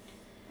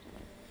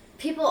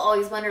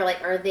always wonder,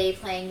 like, are they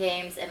playing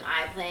games? Am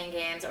I playing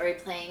games? Are we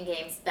playing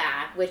games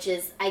back? Which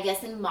is, I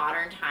guess in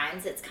modern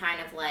times, it's kind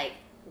of like,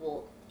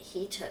 well,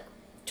 he took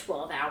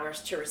 12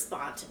 hours to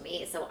respond to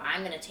me, so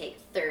I'm going to take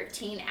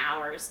 13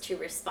 hours to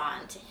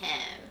respond to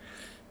him.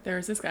 There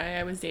was this guy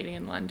I was dating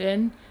in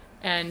London,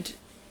 and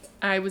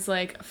I was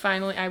like,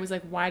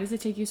 why does it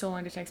take you so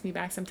long to text me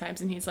back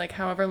sometimes? And he's like,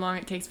 however long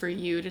it takes for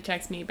you to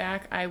text me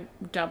back, I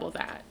double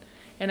that.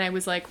 And I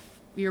was like,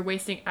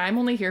 I'm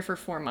only here for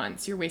 4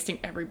 months. You're wasting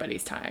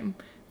everybody's time.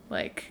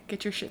 Like,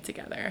 get your shit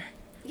together.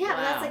 Yeah, Wow.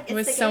 but that's like, It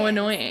was the so game.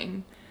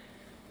 annoying.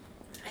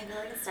 I feel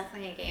like it's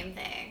definitely a game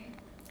thing.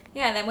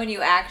 Yeah, and then when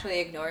you actually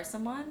ignore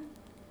someone.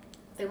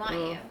 They want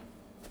you.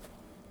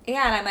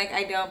 Yeah, and I'm like,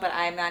 I don't, but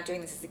I'm not doing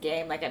this as a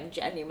game. Like, I'm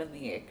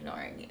genuinely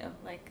ignoring you.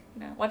 Like,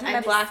 you know, one time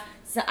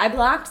I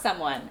blocked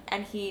someone,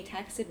 and he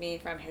texted me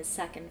from his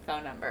second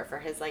phone number for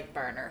his, like,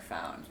 burner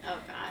phone. Oh,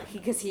 God.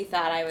 Because he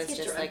thought I was Is he a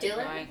just, drug like,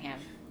 dealer? ignoring him.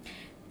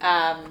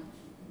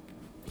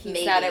 He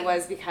Maybe. said it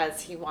was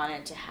because he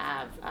wanted to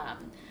have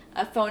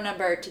a phone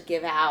number to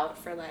give out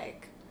for,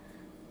 like,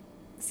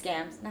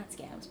 not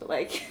scams, but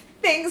like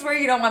things where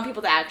you don't want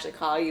people to actually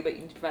call you, but you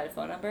need to provide a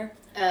phone number.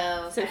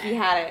 Oh, okay. So he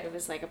had it. It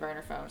was like a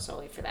burner phone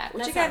solely for that.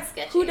 Which That again, sounds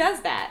sketchy. who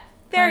does that?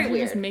 Very You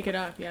weird. just make it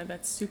up. Yeah,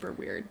 that's super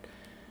weird.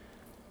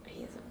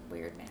 He's a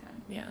weird man.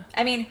 Yeah.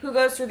 I mean, who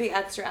goes through the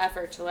extra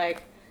effort to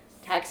like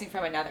texting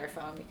from another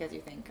phone because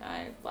you think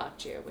I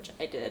blocked you, which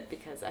I did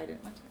because I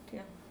didn't want to talk to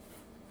you.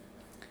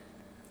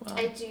 Well,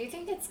 I do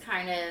think it's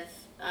kind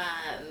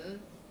of,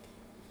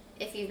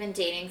 if you've been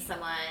dating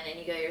someone and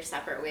you go your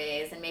separate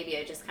ways, and maybe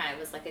it just kind of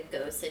was like a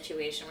ghost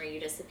situation where you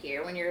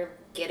disappear, when you're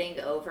getting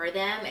over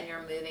them and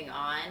you're moving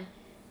on,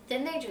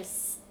 then they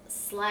just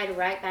slide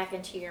right back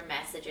into your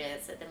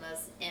messages at the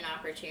most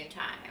inopportune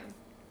time.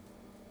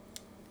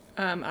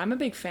 I'm a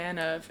big fan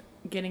of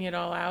getting it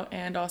all out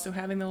and also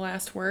having the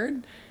last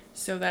word,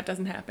 so that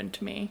doesn't happen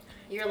to me.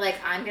 You're like,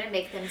 I'm going to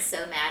make them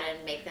so mad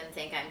and make them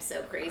think I'm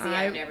so crazy,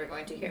 I'm never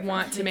going to hear from them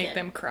want to make again.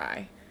 them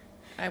cry.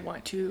 I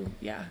want to,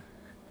 yeah.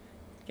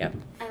 Yep.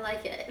 I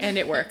like it. And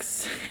it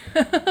works.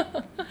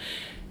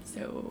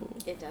 So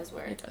It does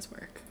work. it does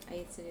work. I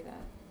used to do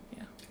that.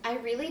 Yeah. I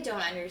really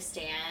don't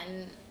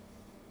understand.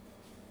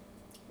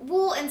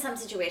 Well, in some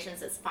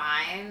situations it's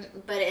fine,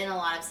 but in a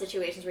lot of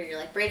situations where you're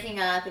like breaking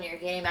up and you're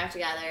getting back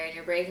together and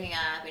you're breaking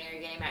up and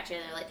you're getting back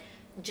together, like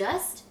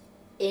just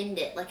end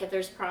it. Like if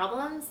there's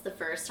problems the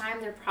first time,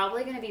 they're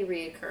probably going to be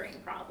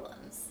reoccurring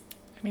problems.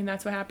 I mean,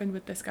 that's what happened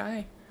with this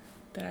guy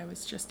that I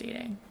was just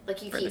dating.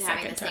 Like you for keep the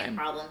having second the same time.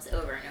 problems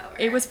over and over.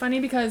 It was funny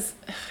because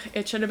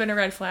it should have been a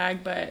red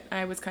flag, but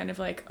I was kind of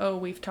like, oh,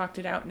 we've talked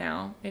it out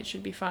now. It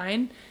should be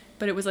fine.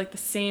 But it was like the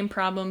same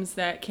problems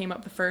that came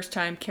up the first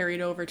time carried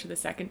over to the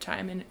second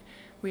time. And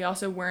we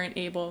also weren't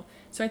able.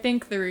 So I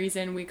think the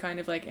reason we kind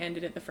of like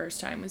ended it the first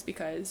time was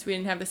because we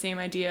didn't have the same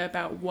idea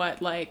about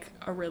what like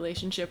a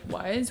relationship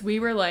was. We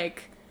were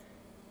like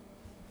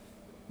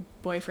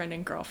boyfriend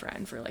and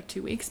girlfriend for like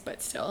 2 weeks,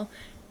 but still.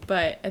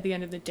 But at the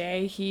end of the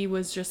day, he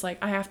was just like,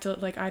 I have to,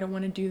 like, I don't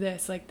want to do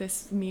this. Like,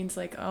 this means,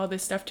 like, all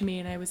this stuff to me.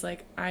 And I was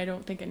like, I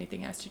don't think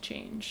anything has to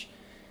change.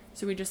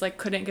 So we just, like,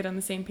 couldn't get on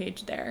the same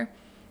page there.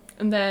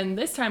 And then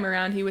this time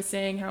around, he was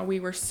saying how we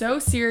were so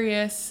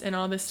serious and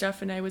all this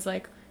stuff. And I was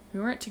like, we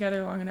weren't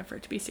together long enough for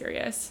it to be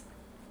serious.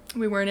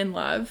 We weren't in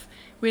love.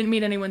 We didn't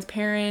meet anyone's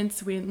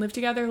parents. We didn't live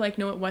together. Like,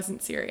 no, it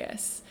wasn't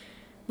serious.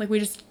 Like, we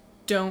just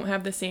don't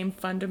have the same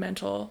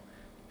fundamental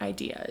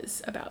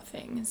ideas about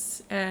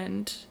things.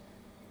 And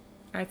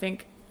I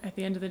think at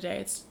the end of the day,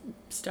 it's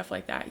stuff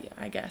like that,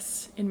 I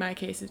guess. In my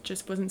case, it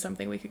just wasn't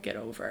something we could get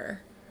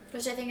over.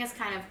 Which I think is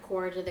kind of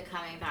core to the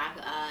coming back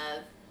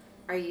of,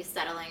 are you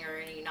settling or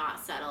are you not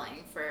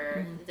settling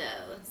for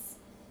those?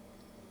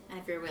 And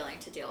if you're willing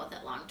to deal with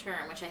it long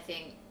term, which I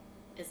think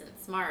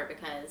isn't smart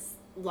because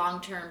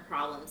long term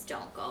problems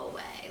don't go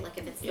away. Like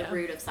if it's the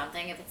root of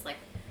something, if it's like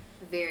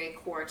very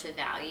core to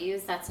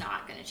values, that's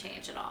not going to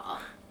change at all.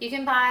 You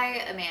can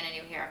buy a man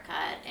a new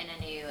haircut and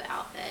a new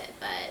outfit,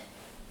 but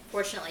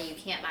fortunately, you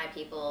can't buy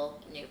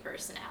people new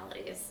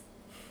personalities.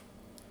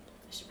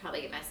 I should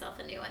probably get myself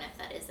a new one if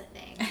that is a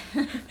thing.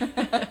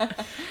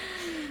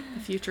 The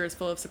future is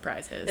full of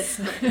surprises.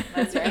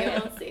 That's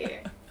right. We'll see.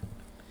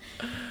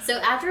 So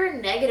after a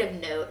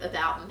negative note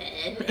about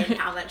men and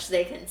how much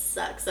they can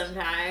suck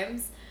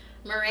sometimes,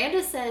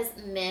 Miranda says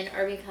men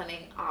are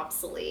becoming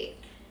obsolete.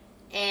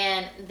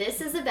 And this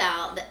is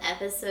about the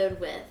episode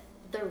with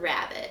the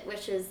rabbit,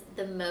 which is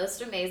the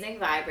most amazing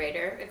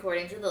vibrator,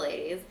 according to the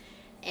ladies.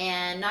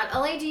 And not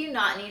only do you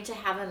not need to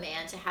have a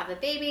man to have a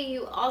baby,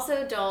 you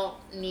also don't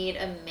need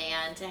a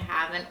man to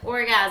have an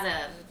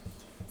orgasm.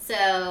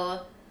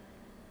 So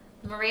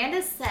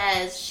Miranda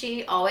says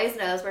she always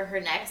knows where her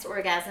next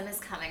orgasm is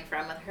coming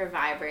from with her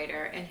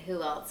vibrator, and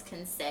who else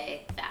can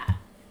say that?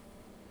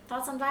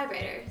 Thoughts on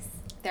vibrators?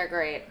 They're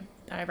great.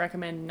 I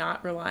recommend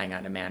not relying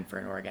on a man for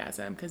an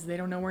orgasm because they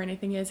don't know where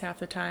anything is half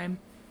the time.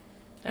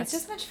 It's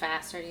just much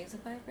faster to use a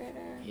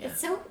vibrator. Yeah.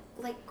 It's so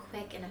like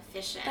quick and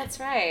efficient.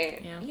 That's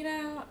right. Yeah. You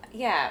know,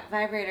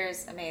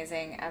 vibrator's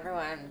amazing.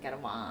 Everyone get a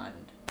wand.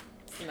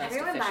 It's the most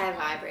Everyone buy a efficient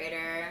one.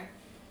 vibrator.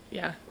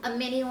 Yeah. A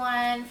mini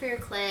one for your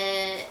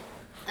clit,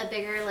 a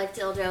bigger like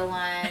dildo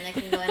one that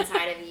can go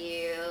inside of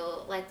you.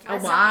 Like A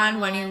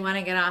wand when you want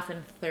to get off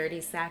in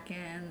 30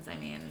 seconds. I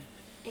mean,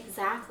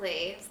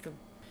 exactly.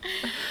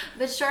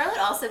 But Charlotte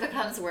also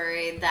becomes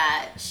worried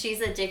that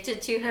she's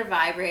addicted to her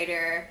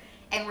vibrator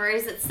and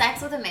worries that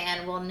sex with a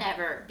man will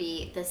never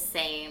be the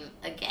same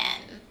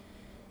again.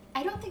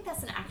 I don't think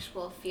that's an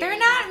actual fear. they're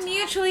you have not to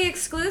mutually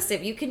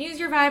exclusive. You can use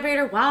your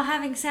vibrator while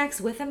having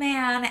sex with a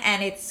man,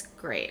 and it's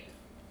great.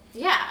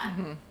 have.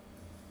 Yeah.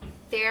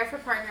 They're for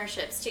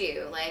partnerships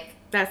too.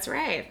 That's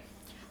right.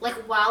 Like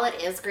while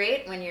it is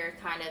great when you're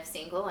kind of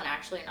single and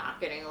actually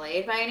not getting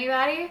laid by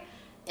anybody,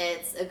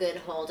 it's a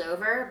good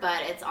holdover,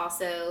 but it's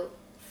also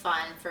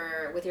fun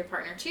with your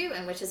partner too,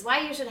 and which is why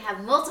you should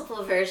have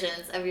multiple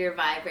versions of your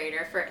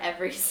vibrator for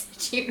every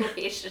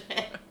situation.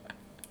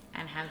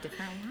 And have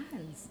different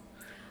ones.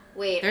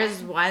 Wait,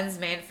 There's ones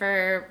made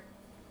for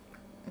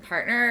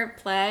partner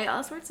play,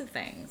 all sorts of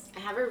things.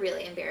 I have a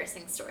really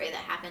embarrassing story that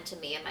happened to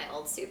me in my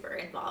old super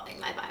involving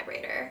my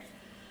vibrator.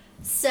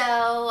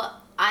 So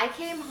I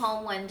came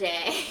home one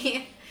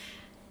day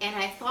and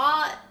I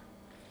thought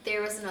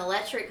there was an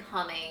electric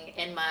humming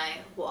in my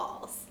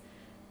walls.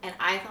 And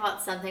I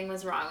thought something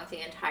was wrong with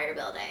the entire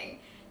building.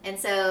 And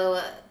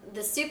so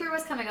the super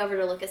was coming over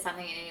to look at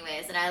something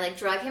anyways, and I like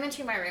drug him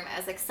into my room. I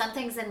was like,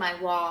 something's in my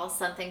wall,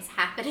 something's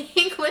happening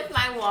with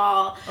my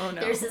wall. Oh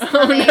no. There's this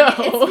humming. Oh,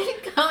 no.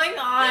 It's been going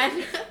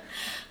on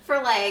for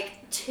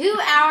like 2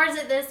 hours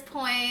at this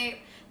point.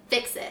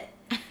 Fix it.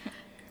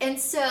 And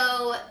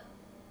so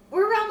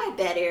we're around my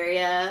bed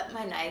area,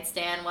 my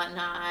nightstand,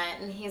 whatnot,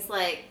 and he's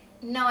like,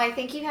 no, I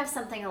think you have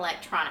something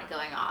electronic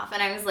going off.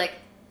 And I was like,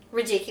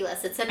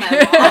 ridiculous, it's in my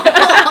wall.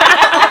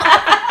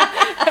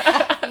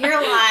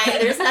 You're lying.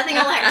 There's nothing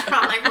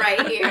electronic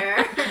right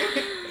here.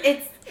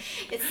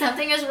 It's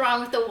something is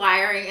wrong with the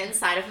wiring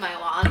inside of my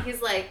wall. And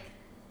he's like,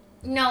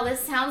 no, this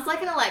sounds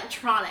like an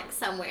electronic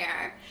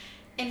somewhere.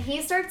 And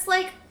he starts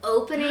like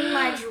opening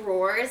my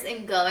drawers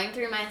and going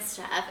through my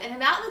stuff. And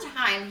about the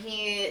time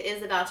he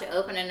is about to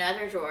open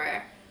another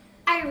drawer,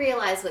 I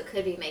realize what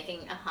could be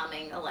making a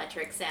humming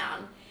electric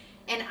sound.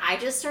 And I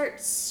just start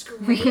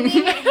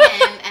screaming at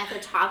him at the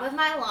top of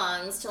my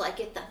lungs to like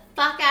get the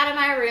fuck out of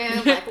my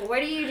room. Like, what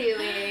are you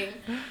doing?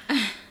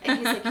 And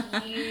he's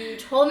like, you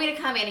told me to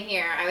come in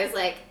here. I was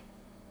like,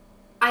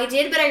 I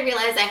did, but I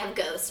realized I have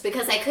ghosts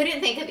because I couldn't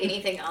think of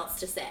anything else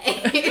to say.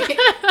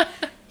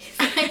 He's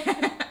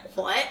like,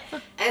 what?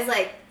 I was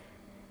like,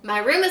 my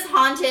room is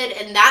haunted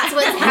and that's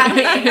what's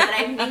happening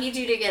and I need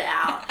you to get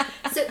out.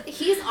 So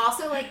he's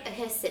also like a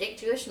Hasidic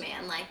Jewish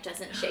man, like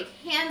doesn't shake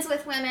hands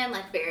with women,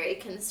 like very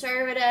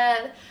conservative.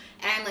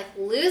 And I'm like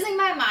losing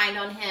my mind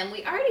on him.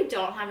 We already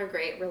don't have a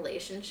great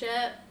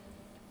relationship.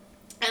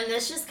 And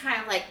this just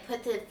kind of like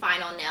put the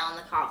final nail in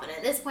the coffin.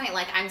 At this point,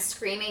 like I'm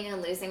screaming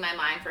and losing my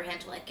mind for him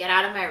to like get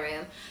out of my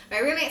room. My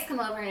roommates come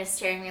over and is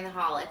staring me in the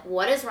hall like,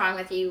 what is wrong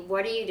with you?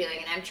 What are you doing?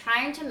 And I'm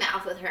trying to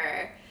mouth with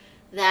her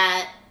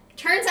that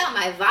turns out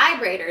my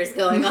vibrator is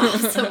going off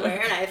somewhere,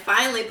 and I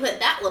finally put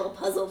that little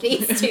puzzle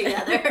piece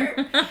together.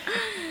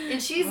 And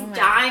she's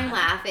dying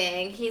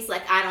laughing. He's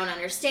like, I don't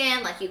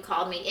understand. Like, you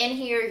called me in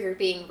here. You're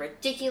being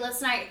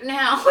ridiculous right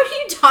now. What are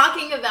you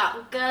talking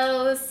about,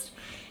 ghost?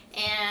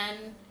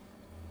 And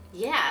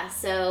yeah,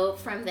 so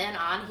from then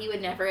on, he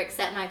would never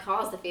accept my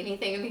calls if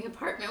anything in the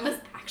apartment was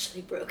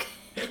actually broken.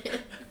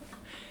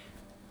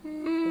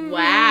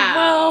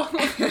 Wow.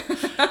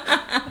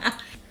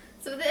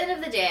 So at the end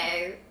of the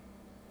day,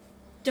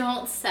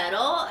 don't settle,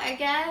 I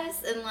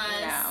guess,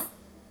 unless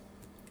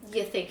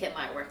you think it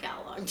might work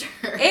out long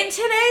term. In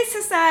today's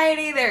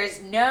society,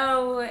 there's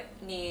no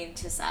need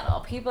to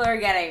settle. People are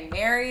getting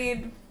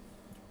married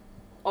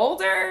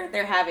older.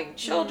 They're having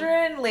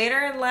children later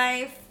in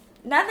life.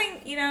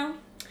 Nothing, you know.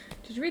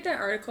 Did you read that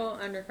article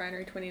on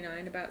Refinery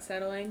 29 about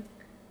settling?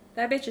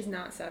 That bitch is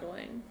not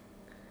settling.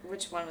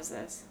 Which one was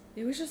this?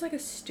 It was just like a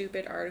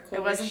stupid article.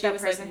 It wasn't she the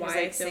was person like, who's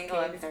why like it's single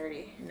okay and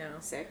 30. No.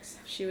 6.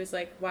 She was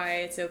like, why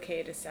it's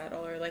okay to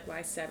settle, or like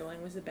why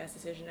settling was the best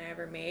decision I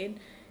ever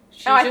made.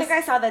 I think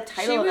I saw the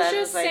title she of was that.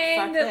 just Like,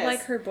 saying that this.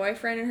 like her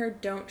boyfriend and her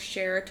don't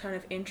share a ton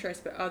of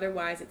interests, but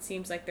otherwise it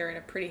seems like they're in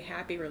a pretty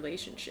happy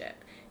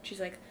relationship. She's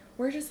like,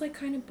 we're just like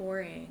kind of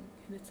boring.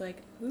 And it's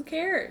like, who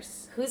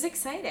cares? Who's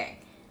exciting?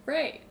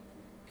 Right.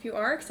 If you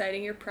are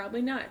exciting, you're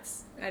probably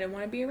nuts. I don't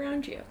want to be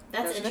around you.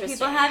 That's Those are the interesting.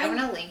 people I having-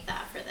 want to link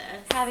that for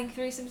this. Having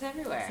threesomes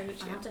everywhere. Send it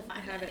to I'll you. have to find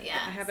I have it. it. Yeah,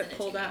 I have send it it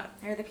pulled to me. up.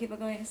 Or the people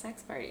going to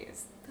sex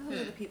parties.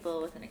 Those are the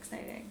people with an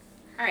exciting.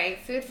 All right,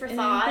 food for And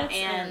thought that's-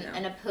 and I don't know.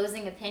 an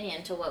opposing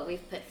opinion to what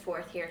we've put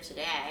forth here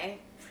today,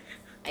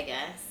 I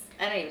guess.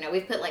 I don't even know.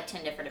 We've put like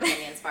 10 different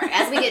opinions for it.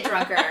 As we get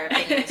drunker, our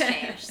opinions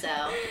change. So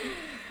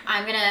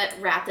I'm going to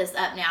wrap this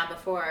up now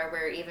before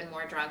we're even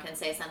more drunk and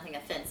say something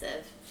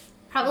offensive.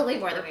 Probably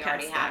more than we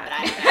already have, but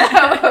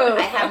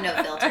I have no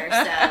filter,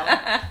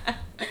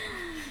 so.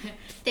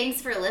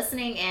 Thanks for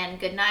listening and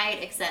good night,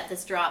 except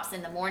this drops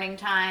in the morning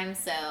time,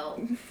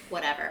 so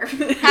whatever.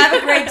 Have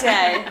a great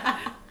day.